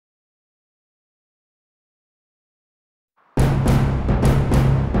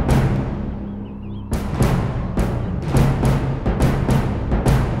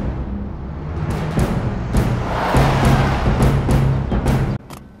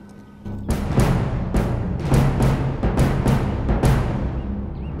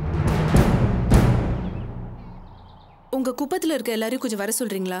உங்க குப்பத்துல இருக்க எல்லாரையும் கொஞ்சம் வர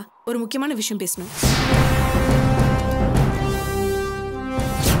சொல்றீங்களா? ஒரு முக்கியமான விஷயம் பேசணும்.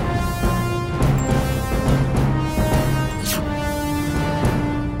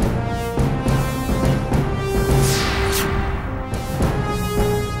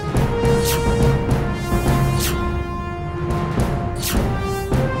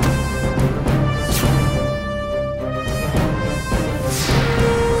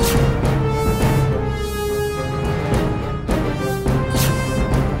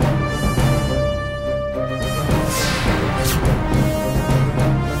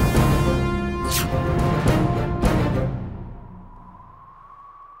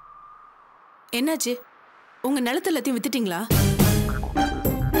 என்னாச்சு? உங்க நிலத்தை எல்லாத்தையும் வித்துட்டீங்களா?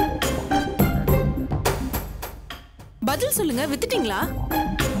 பதில் சொல்லுங்க, வித்துட்டீங்களா?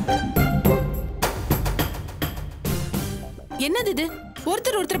 என்னது இது?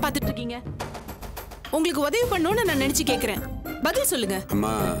 ஒருத்தர் பார்த்துட்டு இருக்கீங்க. உங்களுக்கு உதவி பண்ணணும்னு நான் நினைச்சு கேக்குறேன். பதில் சொல்லுங்க.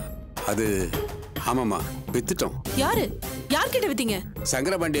 அம்மா, அது ஆமாம்மா, வித்துட்டோம். யார்கிட்ட வித்தீங்க?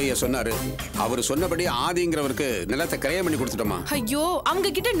 சங்கரபாண்டி ஐயா சொன்னாரு. அவரு சொன்னபடி ஆதிங்கிறவருக்கு நிலத்தை கிரயம் பண்ணி கொடுத்துட்டோமா. ஐயோ,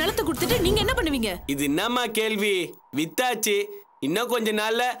 அவங்க கிட்ட நிலத்தை கொடுத்துட்டு நீங்க என்ன பண்ணுவீங்க? இது என்னம்மா கேள்வி? வித்தாச்சு, இன்னும் கொஞ்ச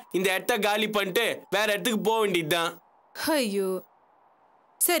நாள்ல இந்த இடத்த காலி பண்ணிட்டு வேற இடத்துக்கு போக வேண்டியதுதான். ஐயோ,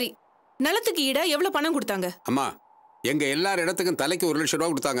 சரி, நிலத்துக்கு ஈடா எவ்வளவு பணம் கொடுத்தாங்க? அம்மா, எங்க எல்லார் இடத்துக்கும் தலைக்கு 1 லட்சம் ரூபா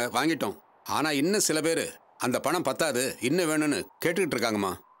கொடுத்தாங்க, வாங்கிட்டோம். ஆனா இன்னும் சில பேர் அந்த பணம் பத்தாது, இன்னும் வேணும்னு கேட்டுக்கிட்டு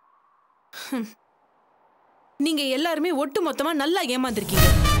இருக்காங்கம்மா. நீங்க எல்லாருமே ஒட்டு மொத்தமா நல்லா ஏமாந்திருக்கீங்க.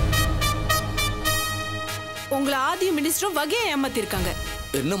 உங்களை ஆதிய மினிஸ்டரும் வகையா ஏமாத்திருக்காங்க.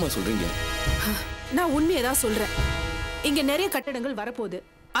 என்னம்மா சொல்றீங்க? நான் உண்மையதான் சொல்றேன். இங்க நிறைய கட்டடங்கள் வரப்போகுது.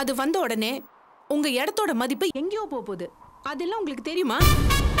 அது வந்த உடனே உங்க இடத்தோட மதிப்பு எங்கேயோ போகுது. அதெல்லாம் உங்களுக்கு தெரியுமா?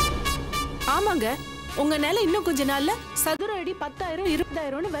 ஆமாங்க, உங்க நிலம் இன்னும் கொஞ்ச நாள்ல சதுர அடி 10,000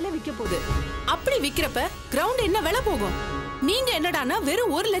 20,000 விலை விற்க போகுது. அப்படி விக்கிறப்ப கிரவுண்ட் என்ன விலை போகும்? நீங்க என்னடானா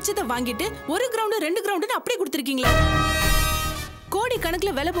வெறும் 1 லட்சத்தை வாங்கிட்டு 1 கிரவுண்ட் 2 கிரவுண்ட் அப்படியே கொடுத்துருக்கீங்களா? கோடி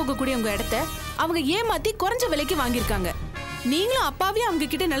கணக்குல விலை போகக்கூடிய உங்க இடத்த அவங்க ஏமாத்தி குறைஞ்ச விலைக்கு வாங்கியிருக்காங்க. நீங்களும் அப்பாவே அவங்க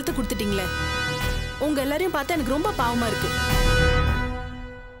கிட்ட நிலத்தை கொடுத்துட்டீங்களே. உங்க எல்லாரையும் பார்த்தா எனக்கு ரொம்ப பாவமா இருக்கு.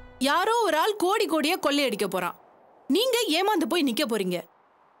 யாரோ ஒரு ஆள் கோடி கோடியா கொள்ளையடிக்க போறான். நீங்க ஏமாந்து போய் நிக்க போறீங்க.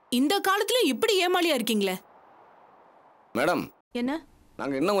 இந்த காலத்துல இப்படி ஏமாளியா இருக்கீங்களே. மேடம், என்ன?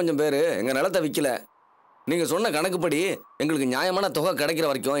 நாங்க இன்னும் கொஞ்சம் பேரு எங்க நிலத்தை விக்கல. நீங்க சொன்ன கணக்குப்படி எங்களுக்கு நியாயமான தொகை கிடைக்கிற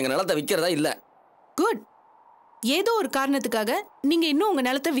வரைக்கும் எங்க நிலத்தை விக்கிறதா இல்ல. குட். ஏதோ ஒரு காரணத்துக்காக நீங்க இன்னும் உங்க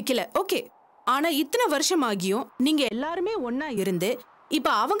நிலத்தை விக்கல, ஓகே. ஆனா இத்தனை வருஷம் ஆகியும் நீங்க எல்லாருமே ஒன்னா இருந்து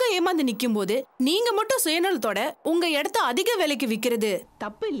இப்ப அவங்க ஏமாந்து நிக்கும் போது நீங்க மட்டும் சுயநலத்தோட உங்க இடத்த அதிக விலைக்கு விக்கிறது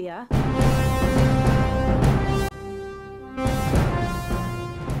தப்பு இல்லையா?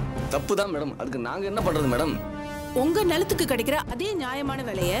 தப்புதான் மேடம். அதுக்கு நாங்க என்ன பண்றது மேடம்? உங்க நிலத்துக்கு கிடைக்கிற அதே நியாயமான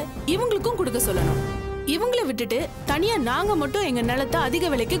விலைய இவங்களுக்கும் கொடுக்க சொல்லணும். இவங்களை விட்டுட்டு தனியா நாங்க மட்டும் எங்க நிலத்தை அதிக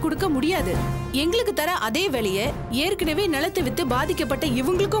விலைக்கு கொடுக்க முடியாது. எங்களுக்கு தர அதே விலைய ஏற்கனவே நிலத்தை வித்து பாதிக்கப்பட்ட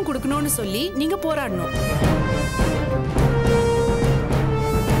இவங்களுக்கும் கொடுக்கணும்னு சொல்லி நீங்க போராடணும்.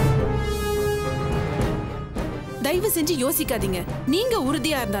 தயவு செஞ்சு யோசிக்காதீங்க. நீங்க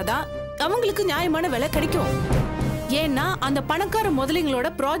உறுதியா இருந்தாதான் அவங்களுக்கு நியாயமான விலை கிடைக்கும். ஏன்னா அந்த பணக்கார முதலைங்களோட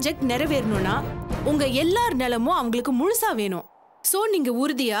ப்ராஜெக்ட் நிறைவேறணும்னா உங்க எல்லார் நிலமும் அவங்களுக்கு முழுசா வேணும். சோ நீங்க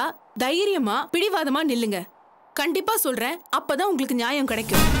உறுதியா தைரியமா பிடிவாதமா நில்லுங்க. கண்டிப்பா சொல்றேன், அப்பதான் உங்களுக்கு நியாயம்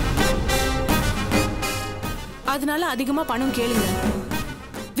கிடைக்கும். அதனால அதிகமா பணம் கேளுங்க.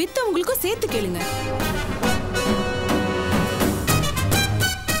 வித்தவங்களுக்கும் சேர்த்து கேளுங்க.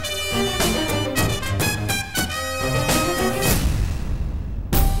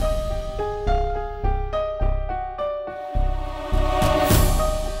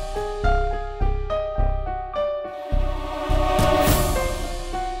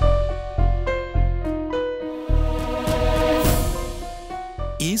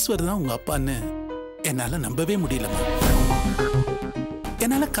 ஈஸ்வர் தான் உங்க அப்பான்னு என்னால நம்பவே முடியலமா.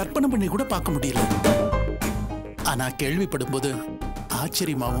 என்னால கற்பனை பண்ணி கூட பார்க்க முடியல. ஆனா கேள்விப்படும் போது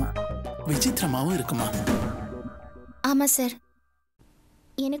ஆச்சரியமாவும் விசித்திரமாவும் இருக்குமா. ஆமா சார்,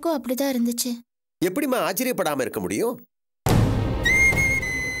 எனக்கும் அப்படிதான் இருந்துச்சு. எப்படிமா ஆச்சரியப்படாம இருக்க முடியும்?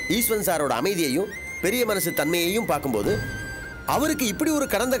 ஈஸ்வரன் சாரோட அமைதியையும் பெரிய மனசு தன்மையையும் பார்க்கும்போது அவருக்கு இப்படி ஒரு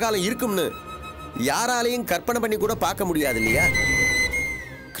கடந்த காலம் இருக்கும்னு யாராலையும் கற்பனை பண்ணி கூட பார்க்க முடியாது இல்லையா?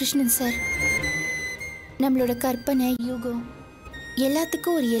 கிருஷ்ணன் சார், நம்மளோட கற்பனை யூகம்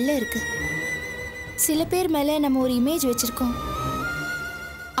எல்லாத்துக்கும் ஒரு எல்லை இருக்கு. சில பேர் மேல நம்ம ஒரு இமேஜ் வச்சிருக்கோம்.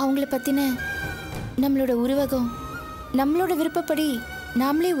 அவங்கள பத்தின நம்மளோட உருவகம் நம்மளோட விருப்பப்படி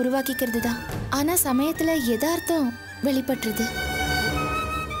நாமளே உருவாக்கிக்கிறது தான். ஆனா சமயத்துல யதார்த்தம் வெளிப்பட்டுருது.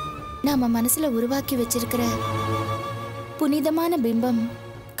 நாம மனசுல உருவாக்கி வச்சிருக்கிற புனிதமான பிம்பம்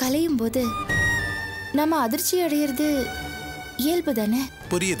கலையும் போது நம்ம அதிர்ச்சி அடையிறது இயல்பு தானே.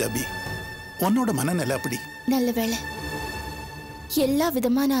 புரியுது அபி, உன்னோட மனநிலை அப்படி. நல்ல வேளை, எல்லா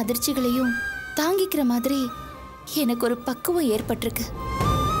விதமான அதிர்ச்சிகளையும் தாங்கிக்கிற மாதிரி எனக்கு ஒரு பக்குவம் ஏற்பட்டிருக்கு.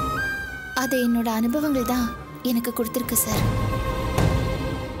 அதை என்னோட அனுபவங்கள் தான் எனக்கு கொடுத்துருக்கு சார்.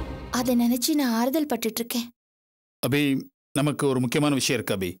 அதை நினைச்சு நான் ஆறுதல் பட்டுட்டு இருக்கேன். அபி, நமக்கு ஒரு முக்கியமான விஷயம்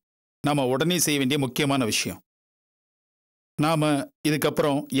இருக்கு அபி. நாம உடனே செய்ய வேண்டிய முக்கியமான விஷயம். நாம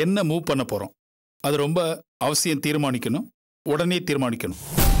இதுக்கப்புறம் என்ன மூவ் பண்ண போறோம் அது ரொம்ப அவசியம். தீர்மானிக்கணும், உடனே தீர்மானிக்கணும்.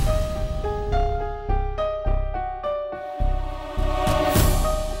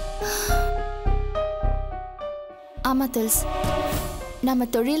 ஆமா துல்ஸ், நம்ம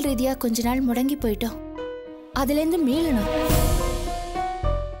தொழில் ரீதியா கொஞ்ச நாள் முடங்கி போயிட்டோம். அதுலேருந்து மீளணும்,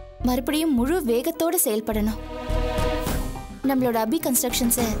 மறுபடியும் முழு வேகத்தோட செயல்படணும். நம்மளோட அபி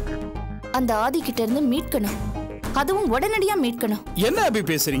கன்ஸ்ட்ரக்ஷன்ஸை அந்த ஆதி கிட்ட இருந்து மீட்கணும், அதுவும் உடனடியா மீட்கணும். என்ன அபி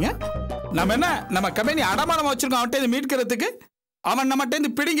பேசுறீங்க? நம்ம என்ன நம்ம கம்பெனி அடமானம் வச்சிருக்கோம் அவன்கிட்ட மீட்கிறதுக்கு? அவன் நம்மகிட்ட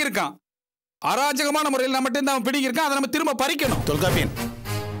இருந்து பிடிங்கி இருக்கான். அராஜகமான முறையில் நம்மகிட்ட இருந்து அவன் பிடிங்கி இருக்கான். அதை நம்ம திரும்ப பறிக்கணும். தொல்காப்பியன்,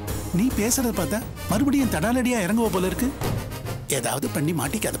 நீ பேசுறத பார்த்தா மறுபடியும் தடாலடியா இறங்குவ போல இருக்கு. ஏதாவது பண்ணி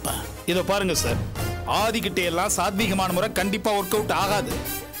மாட்டிக்காதப்பா. இதோ பாருங்க சார், ஆதிக்கிட்ட எல்லாம் சாத்வீகமான முறை கண்டிப்பா ஒர்க் அவுட் ஆகாது.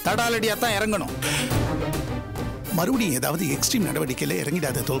 தடாலடியா தான் இறங்கணும். மறுபடியும் ஏதாவது எக்ஸ்ட்ரீம் நடவடிக்கையில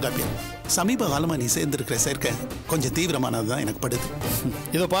இறங்கிடாத தொல்காப்பியன். சமீப காலமா நீ சேர்ந்திருக்கிற சேர்க்கை கொஞ்சம் தீவிரமானதுதான் எனக்கு படுது.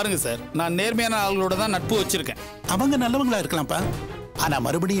 இதோ பாருங்க சார், நான் நேர்மையான ஆளுகளோட தான் நட்பு வச்சிருக்கேன். அவங்க நல்லவங்களா இருக்கலாம்ப்பா, ஆனா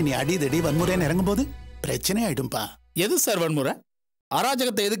மறுபடியும் நீ அடிதடி வன்முறைன்னு இறங்கும் போது பிரச்சனை ஆயிடும்பா. எது சார் வன்முறை?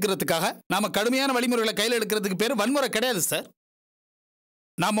 அராஜகத்தை எதிர்க்கிறதுக்காக நாம கடுமையான வழிமுறைகளை கையில் எடுக்கிறதுக்கு பேர் வன்முறை கிடையாது சார்.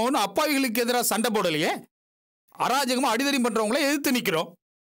 நாம ஒன்றும் அப்பாவிகளுக்கு எதிராக சண்டை போடலையே. அராஜகமா அடிதடி பண்றவங்கள எதிர்த்து நிக்கிறோம்.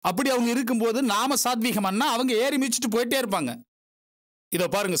 அப்படி அவங்க இருக்கும்போது நாம சாத்வீகம்னா அவங்க ஏறி மிதிச்சுட்டு போயிட்டே இருப்பாங்க. இதோ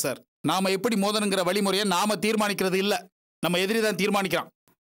பாருங்க சார், நாம எப்படி மோதனுங்கிற வழிமுறையை நாம தீர்மானிக்கிறது இல்ல, நம்ம எதிரி தான் தீர்மானிக்கிறான்.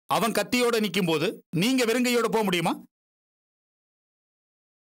 அவன் கத்தியோட நிற்கும் போது நீங்க வெறுங்கையோட போக முடியுமா?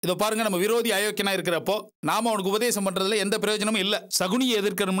 இதோ பாருங்க, நம்ம விரோதி அயோக்கியனா இருக்கிறப்போ நாம அவனுக்கு உபதேசம் பண்றதுல எந்த பிரயோஜனமும் இல்ல. சகுனியை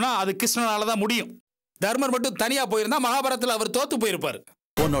எதிர்க்கணும்னா அது கிருஷ்ணனால தான் முடியும். தர்மர் மட்டும் தனியா போயிருந்தா மகாபாரதத்தில் அவர் தோத்து போயிருப்பாரு.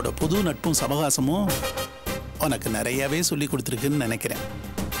 உன்னோட புது நட்பும் சமகாசமும் உனக்கு நிறையவே சொல்லி கொடுத்துருக்குன்னு நினைக்கிறேன்.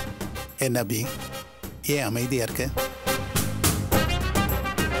 என்ன பி, ஏன் அமைதியா இருக்க?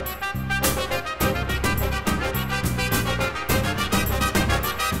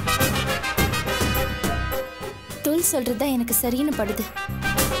 துல் சொல்றதுதான் எனக்கு சரின்னு படுது.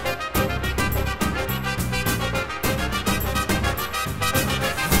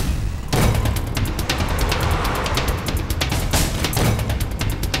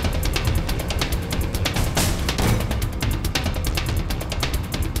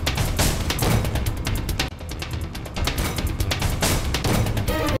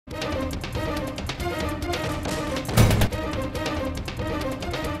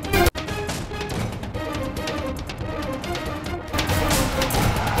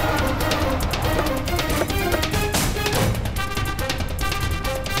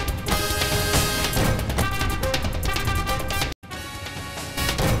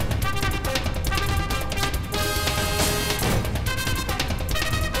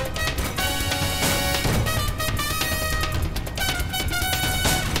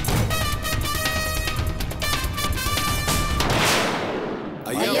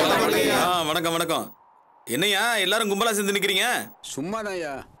 வணக்கம் வணக்கம். என்னையா எல்லாரும் கும்பலா சேர்ந்து நிக்கிறீங்க?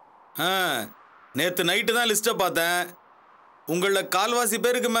 சும்மாதான்யா. நேத்து நைட்டு தான் லிஸ்ட்டை பார்த்தேன். உங்கள கால்வாசி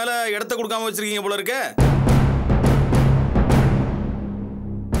பேருக்கு மேல இடத்த கொடுக்காம வச்சிருக்கீங்க போல இருக்க.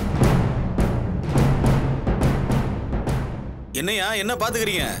 என்னையா என்ன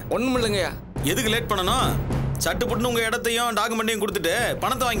பாத்துக்கிறீங்க? ஒண்ணும் இல்லைங்கய்யா. எதுக்கு லேட் பண்ணணும்? சட்டுப்புட்டுன்னு உங்க இடத்தையும் டாக்குமெண்ட்டையும் கொடுத்துட்டு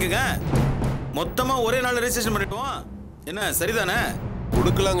பணத்தை வாங்கிக்கங்க. மொத்தமா ஒரே நாள் ரெஜிஸ்ட்ரேஷன் பண்ணிட்டோம். என்ன சரிதானே?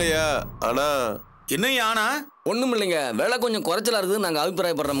 கொடுக்கலாங்கய்யா. ஆனா என்னையா ஆனா? ஒண்ணும் இல்லைங்க, விலை கொஞ்சம் குறைச்சலா இருக்குது நாங்க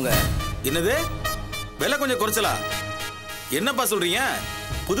அபிப்பிராயப்படுறோம்ங்க. என்னது விலை கொஞ்சம் குறைச்சலா? என்னப்பா சொல்றீங்க?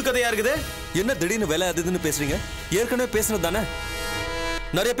 புது கதையா இருக்குது. என்ன திடீர்னு விலை அதுன்னு பேசுறீங்க? ஏற்கனவே பேசுனது தானே.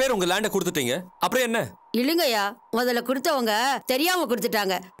 நிறைய பேர் உங்க லேண்டை கொடுத்துட்டீங்க, அப்புறம் என்ன? இல்லைங்கய்யா, முதல்ல கொடுத்தவங்க தெரியாம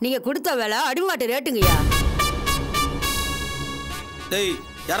கொடுத்துட்டாங்க. நீங்க கொடுத்த விலை அடிமாட்டு ரேட்டுங்கய்யா. டேய்,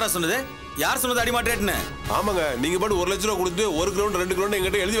 யாரா சொன்னது? யார் சொன்னது அடிமாட்டு ரேட்னு? ஆமாங்க, நீங்க பாட்டு 1 லட்சம் ரூபா கொடுத்து 1 கிலோமீட்டர் 2 கிலோமீட்டர்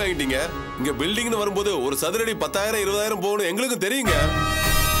எங்கிட்ட எழுதி வாங்கிட்டீங்க. இங்க பில்டிங்னு வரும்போது ஒரு சதுரடி 10,000 20,000 போகணும் எங்களுக்கு தெரியுங்க.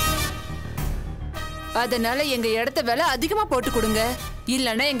 அதனால எங்க இடத்த விலை அதிகமா போட்டு கொடுங்க,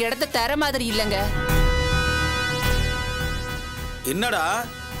 இல்லன்னா எங்க இடத்த தர மாதிரி இல்லங்க. என்னடா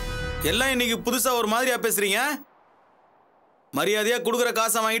எல்லாம் இன்னைக்கு புதுசா ஒரு மாதிரியா பேசுறீங்க? மரியாதையா கொடுக்குற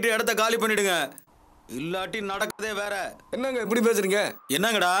காசை வாங்கிட்டு இடத்த காலி பண்ணிடுங்க, இல்லாட்டி நடக்கதே வேற. என்னங்க இப்படி பேசுறீங்க?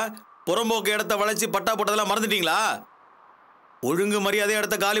 என்னங்கடா புறம்போக்கு இடத்த வளைச்சு பட்டா போட்டதெல்லாம் மறந்துட்டீங்களா? ஒழுங்கு மரியாதை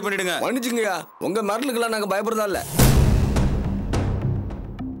இடத்த காலி பண்ணிடுங்க. மன்னிச்சுங்கய்யா, உங்க மிரட்டலுக்கெல்லாம் நாங்க பயப்படுறதா இல்ல.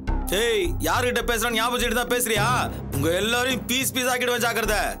 ஏய், யார்கிட்ட பேசுறான்னு ஞாபகம் தான் பேசுறியா? உங்க எல்லாரையும் பீஸ் ஆக்கிடுவேன்,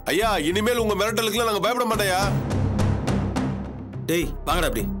 ஜாக்கிரதை. ஐயா, இனிமேல் உங்க மிரட்டலுக்குலாம் நாங்க பயப்பட மாட்டோம்யா. டேய், வாங்கடா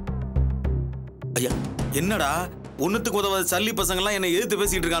அப்படி. ஐயா, என்னடா ஒண்ணுத்துக்கு உதவாத சல்லி பசங்க எல்லாம் என்ன எதிர்த்து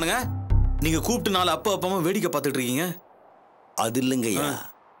பேசிட்டு இருக்கானுங்க? நீங்க கூப்பிட்டு நாலு அப்பா வேடிக்கை பார்த்துட்டு இருக்கீங்க. அது இல்லைங்கய்யா,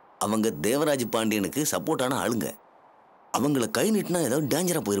 அவங்க தேவராஜ் பாண்டியனுக்கு சப்போர்ட்டான ஆளுங்க. அவங்கள கை நீட்டினா ஏதாவது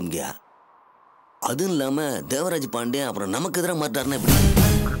டேஞ்சரா போயிருங்கய்யா. அதுவும் இல்லாம தேவராஜ் பாண்டியன் அப்புறம் நமக்கு எதிராக மாட்டாருன்னா எப்படி?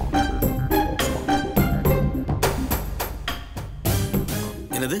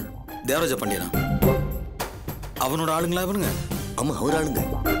 என்னது தேவராஜ பாண்டியனா? அவனோட ஆளுங்களா இவனுங்க? ஆமா, அவர் ஆளுங்க.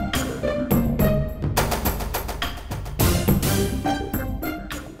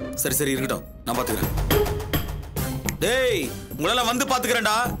 சரி சரி இருக்கட்டும், நான் பாத்துக்கிறேன். டேய், உங்களெல்லாம் வந்து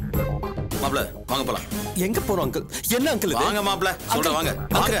பாத்துக்கிறேன்டா. மாப்ள வாங்க போலாம். எங்க போறோம் அங்கிள்? என்ன அங்கிள்? வாங்க மாப்ள, சொல்றேன் வாங்க.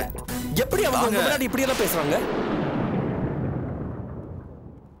 வாங்க. எப்படி அவங்க முன்னாடி இப்படி எல்லாம் பேசுறாங்க?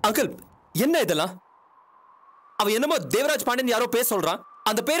 அங்கிள், என்ன இதெல்லாம்? அவன் என்னமோ தேவராஜ் பாண்டியன் யாரோ பேச சொல்றான்.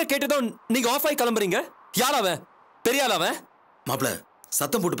 அந்த பேரை கேட்டதும் நீங்க ஆஃப் ஆகி கிளம்புறீங்க. யார் அவன்? பெரிய ஆள் அவன். மாப்ள,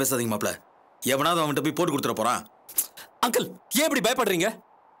 சத்தம் போட்டு பேசாதீங்க மாப்ள. எவனாவது அவன்கிட்ட போய் போட்டு கொடுத்துட போறான். அங்கிள், ஏன் இப்படி பயப்படுறீங்க?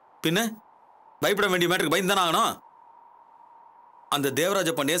 பின்ன பயப்பட வேண்டிய மேட்டருக்கு பயந்து தானே ஆகணும். அந்த தேவராஜ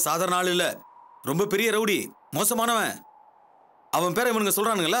பாண்டியன் சாதாரண ஆள் இல்ல, ரொம்ப பெரிய ரவுடி, மோசமானவன். அவன் பேரை இவனுங்க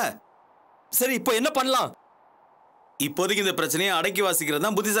சொல்றானுங்கல்ல. சரி, இப்போ என்ன பண்ணலாம்? இப்போதைக்கு இந்த பிரச்சனையை அடக்கி வாசிக்கிறது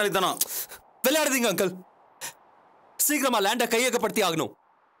தான் புத்திசாலித்தனம். விளையாடுறீங்க அங்கிள். சீக்கிரமா லேண்ட கையகப்படுத்தி ஆகணும்.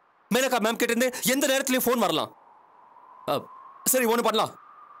 மேனகா மேம் கிட்ட இருந்து எந்த நேரத்திலயும் போன் வரலாம். சரி, ஒண்ணு பண்ணலாம்.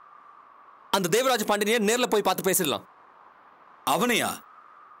 அந்த தேவராஜ் பாண்டியனை நேர்ல போய் பார்த்து பேசிடலாம். அவனையா?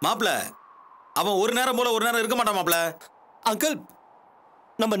 மாப்ள, அவன் ஒரு நேரம் போல ஒரு நேரம் இருக்க மாட்டான் மாப்ள. அங்கிள்,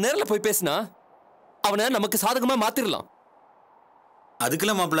 நம்ம நேர்ல போய் பேசினா அவனை நமக்கு சாதகமா மாத்திரலாம்.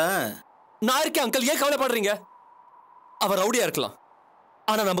 அதுக்குள்ள மாப்ள நான் இருக்கேன் அங்கிள், ஏன் கவலைப்படுறீங்க? அவன் ரவுடியா இருக்கலாம்,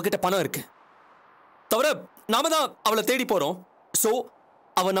 ஆனா நம்ம கிட்ட பணம் இருக்கு. தவிர நாம தான் அவளை தேடி போறோம். சோ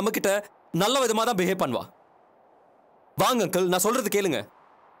அவன் நம்ம கிட்ட நல்ல விதமா தான் பிஹேவ் பண்ணுவா. வாங்க அங்கிள், நான் சொல்றது கேளுங்க.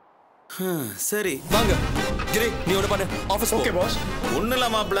 சரி வாங்க. கிரி, நீ ஒண்ணு பண்ணு. ஆபீஸ். Okay pass. ஒண்ணு இல்ல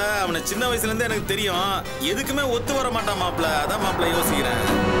மாப்ள, அவனை சின்ன வயசுல இருந்தே எனக்கு தெரியும். எதுக்குமே ஒத்து வர மாட்டான் மாப்ள. அதான் மாப்ள யோசிக்கிறேன்.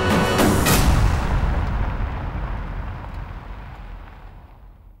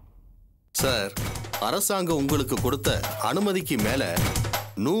 சார், அரசாங்கம் உங்களுக்கு கொடுத்த அனுமதிக்கு மேல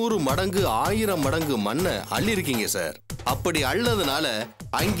 100 மடங்கு 1000 மடங்கு மண்ணை அள்ளிருக்கீங்க சார். அப்படி அள்ளதுனால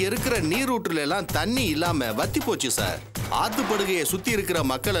அங்க இருக்கிற நீரூற்றுல எல்லாம் தண்ணி இல்லாம வத்தி போச்சு சார். ஆத்துப்படுகையை சுத்தி இருக்கிற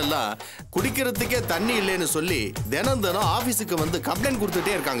மக்கள் எல்லாம் குடிக்கிறதுக்கே தண்ணி இல்லைன்னு சொல்லி தினம் ஆபீஸுக்கு வந்து கம்ப்ளைண்ட்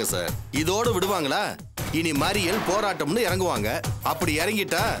கொடுத்துட்டே இருக்காங்க சார். இதோடு விடுவாங்களா? இனி மறியல் போராட்டம்னு இறங்குவாங்க. அப்படி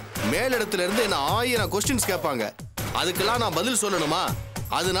இறங்கிட்டா மேலிடத்துல இருந்து என்ன 1000 கொஸ்டின்ஸ் கேட்பாங்க. அதுக்கெல்லாம் நான் பதில் சொல்லணுமா?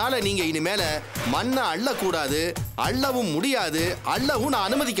 அதனால நீங்க இனிமேல மண்ணை அள்ளக்கூடாது, அள்ளவும் முடியாது, அள்ளவும் நான்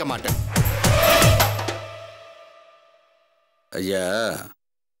அனுமதிக்க மாட்டேன். ஐயா,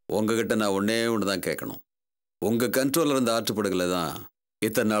 உங்ககிட்ட நான் ஒன்னே ஒன்று தான் கேட்கணும். உங்க கண்ட்ரோல்ல இருந்த ஆற்றுப்படுகளை தான்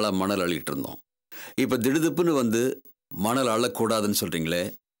இத்தனை நாளாக மணல் அள்ளிட்டு இருந்தோம். இப்போ திடுதுப்புன்னு வந்து மணல் அள்ளக்கூடாதுன்னு சொல்றீங்களே,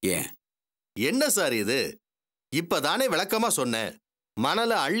 ஏன்? என்ன சார் இது? இப்பதானே விளக்கமா சொன்னேன்.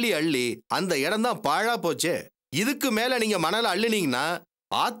 மணலை அள்ளி அள்ளி அந்த இடம் தான் பாழா போச்சே. இதுக்கு மேல நீங்க மணலை அள்ளினீங்கன்னா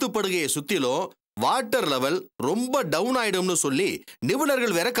ஆத்துப்படுகையை சுத்திலும் வாட்டர் லெவல் ரொம்ப டவுன் ஆயிடும்னு சொல்லி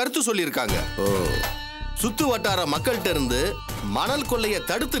நிபுணர்கள் வேற கருத்து சொல்லியிருக்காங்க. சுத்து வட்டார மக்கள்கிட்ட இருந்து மணல் கொள்ளையை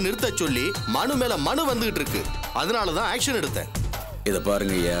தடுத்து நிறுத்த சொல்லி மனு மேல மனு வந்துகிட்டு இருக்கு. அதனாலதான் ஆக்ஷன் எடுத்தேன். இத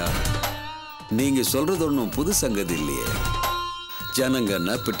பாருங்க ஐயா, நீங்க சொல்றது ஒன்றும் புது சங்கதி இல்லையே.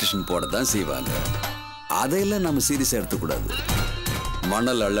 ஜனங்கன்னா பெட்டிஷன் போட தான் செய்வாங்க. அதையெல்லாம் நம்ம சீரியஸா எடுத்துக்கூடாது.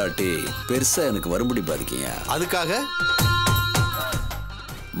 மணல் அள்ளாட்டி பெருசா எனக்கு வரும்படி பாதிக்கீங்க. அதுக்காக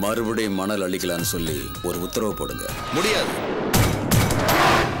மறுபடியும் மணல் அள்ளிக்கலான்னு சொல்லி ஒரு உத்தரவு போடுங்க. முடியாது.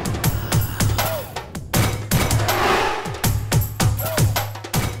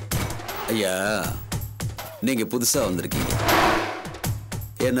 ஐயா, நீங்க புதுசா வந்திருக்கீங்க.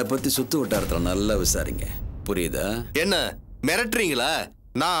 என்னை பத்தி சுத்து வட்டாரத்துல நல்லா விசாரிங்க, புரியுதா? என்ன மிரட்டுறீங்களா?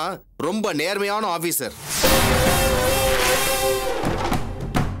 நான் ரொம்ப நேர்மையான ஆபீசர்.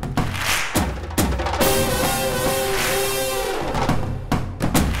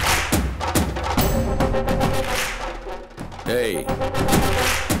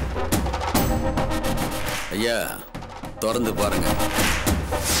 ஐயா, திறந்து பாருங்க.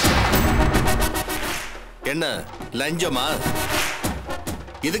 என்ன லஞ்சமா?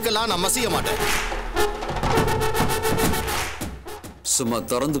 இதுக்கெல்லாம் நான் செய்ய மாட்டேன். சும்மா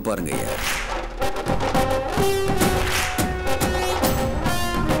திறந்து பாருங்க ஐயா.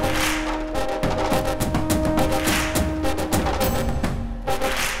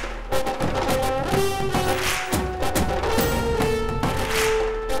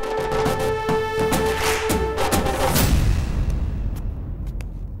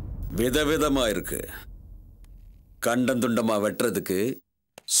 விதவிதமா இருக்கு. கண்டந்துண்டமா வெட்டுறதுக்கு,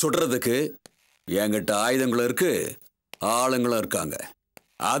 சுடுறதுக்கு என்கிட்ட ஆயுதங்களும் இருக்கு, ஆளுங்களும் இருக்காங்க.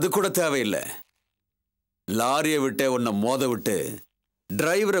 அது கூட தேவையில்லை. லாரியை விட்டு உன்னை மோத விட்டு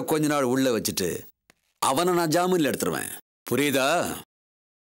டிரைவரை கொஞ்ச நாள் உள்ள வச்சுட்டு அவனை நான் ஜாமீன்ல எடுத்துருவேன். புரியுதா?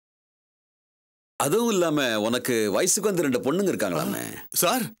 அதுவும் இல்லாம உனக்கு வயசுக்கு வந்து 2 பொண்ணுங்க இருக்காங்களாமே.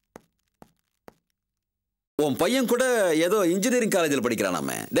 சார், உன் பையன் கூட ஏதோ இன்ஜினியரிங் காலேஜில்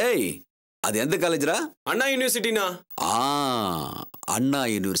படிக்கிறானாமே. டேய், அது எந்த காலேஜ்ரா? அண்ணா யூனிவர்சிட்டினா. அண்ணா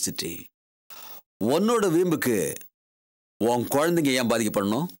யூனிவர்சிட்டி. உன்னோட வீம்புக்கு உன் குழந்தைங்க ஏன்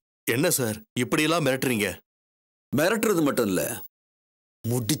பாதிக்கப்படணும்? என்ன சார் இப்படியெல்லாம் மிரட்டுறீங்க? மிரட்டுறது மட்டும் இல்ல,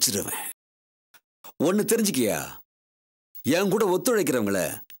 முடிச்சிருவேன். ஒன்னு தெரிஞ்சுக்கியா, என் கூட ஒத்துழைக்கிறவங்கள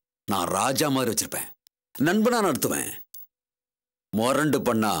நான் ராஜா மாதிரி வச்சிருப்பேன், நண்பனா நடத்துவேன். முரண்டு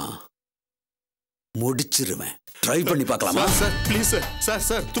பண்ணா முடிச்சிருவேன். ட்ரை பண்ணி பார்க்கலாமா? Sir please sir. Sir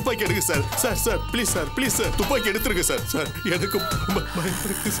sir துப்பாக்கி எடுங்க sir. Sir sir please sir, please sir துப்பாக்கி எடுத்துருங்க சார். சார் எனக்கு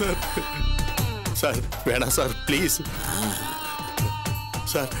பயப்படுது சார். சார் வேணாம் சார் ப்ளீஸ்.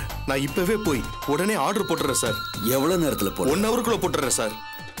 சார் நான் இப்பவே போய் உடனே ஆர்டர் போட்டுறேன் சார். எவ்வளவு நேரத்தில் போட? 1 ஹவருக்குள்ள போட்டுறேன் சார்.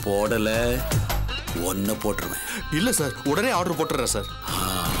 போடல, ஒன்ன போட்டுருவேன். இல்ல சார், உடனே ஆர்டர் போட்டுறேன் சார்.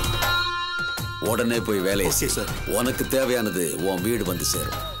 உடனே போய் வேலையை செய் சார். உனக்கு தேவையானது உன் வீடு வந்து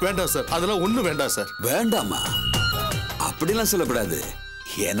சேரும். வேண்டாம் சார், அதெல்லாம் ஒண்ணும் வேண்டாம் சார். வேண்டாமா? அப்படிலாம் சொல்லக்கூடாது.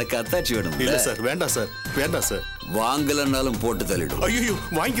 எனக்கு அத்தாச்சி வேணும். இல்ல சார், வேண்டாம் சார், வேண்டாம் சார். வாங்கலன்னாலும் போட்டு தள்ளிடும். ஐயோ,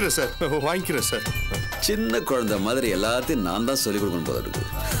 வாங்கிக்கிறேன் சார், வாங்கிக்கிறேன் சார். சின்ன குழந்தை மாதிரி எல்லாத்தையும் நான் தான் சொல்லிக் கொடுக்கணும் போல இருக்கு.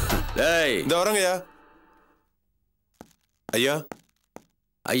 டேய், இந்த வரங்கய்யா. ஐயா,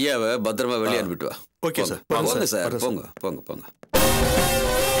 ஐயாவை பத்திரமா வெளியே அனுப்பிட்டு வா. Okay sir. போங்க சார், போங்க போங்க போங்க.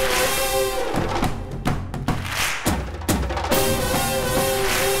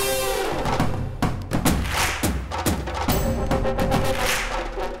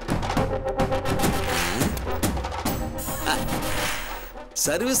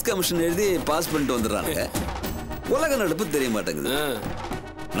 சர்வீஸ் கமிஷன் எழுதி பாஸ் பண்ணிட்டு வந்துடுறாங்க. உலக நடப்பு தெரிய மாட்டேங்குது.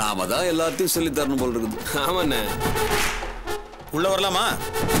 நாம தான் எல்லாத்தையும் சொல்லி தரணும் போல இருக்குது. ஆமாண்ணே. உள்ள வரலாமா?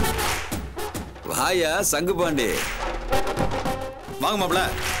 வாயா சங்கு பாண்டி. வாங்க மாப்ள.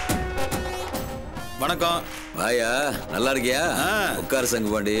 வணக்கம். வாயா, நல்லா இருக்கியா? உட்கார்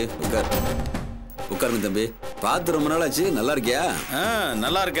சங்கு பாண்டி, உட்கார். உட்காருங்க தம்பி. பார்த்து ரொம்ப நாள் ஆச்சு. நல்லா இருக்கியா?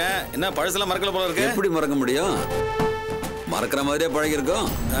 நல்லா இருக்கேன். என்ன பழசெல்லாம் மறக்கல போல இருக்கு? எப்படி மறக்க முடியும்? மறக்கிற மாதிரியே பழகி இருக்கோம்.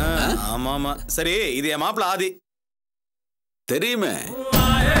 ஆமா ஆமா. சரி, இது என் மாப்பிள்ள ஆதி. தெரியுமே.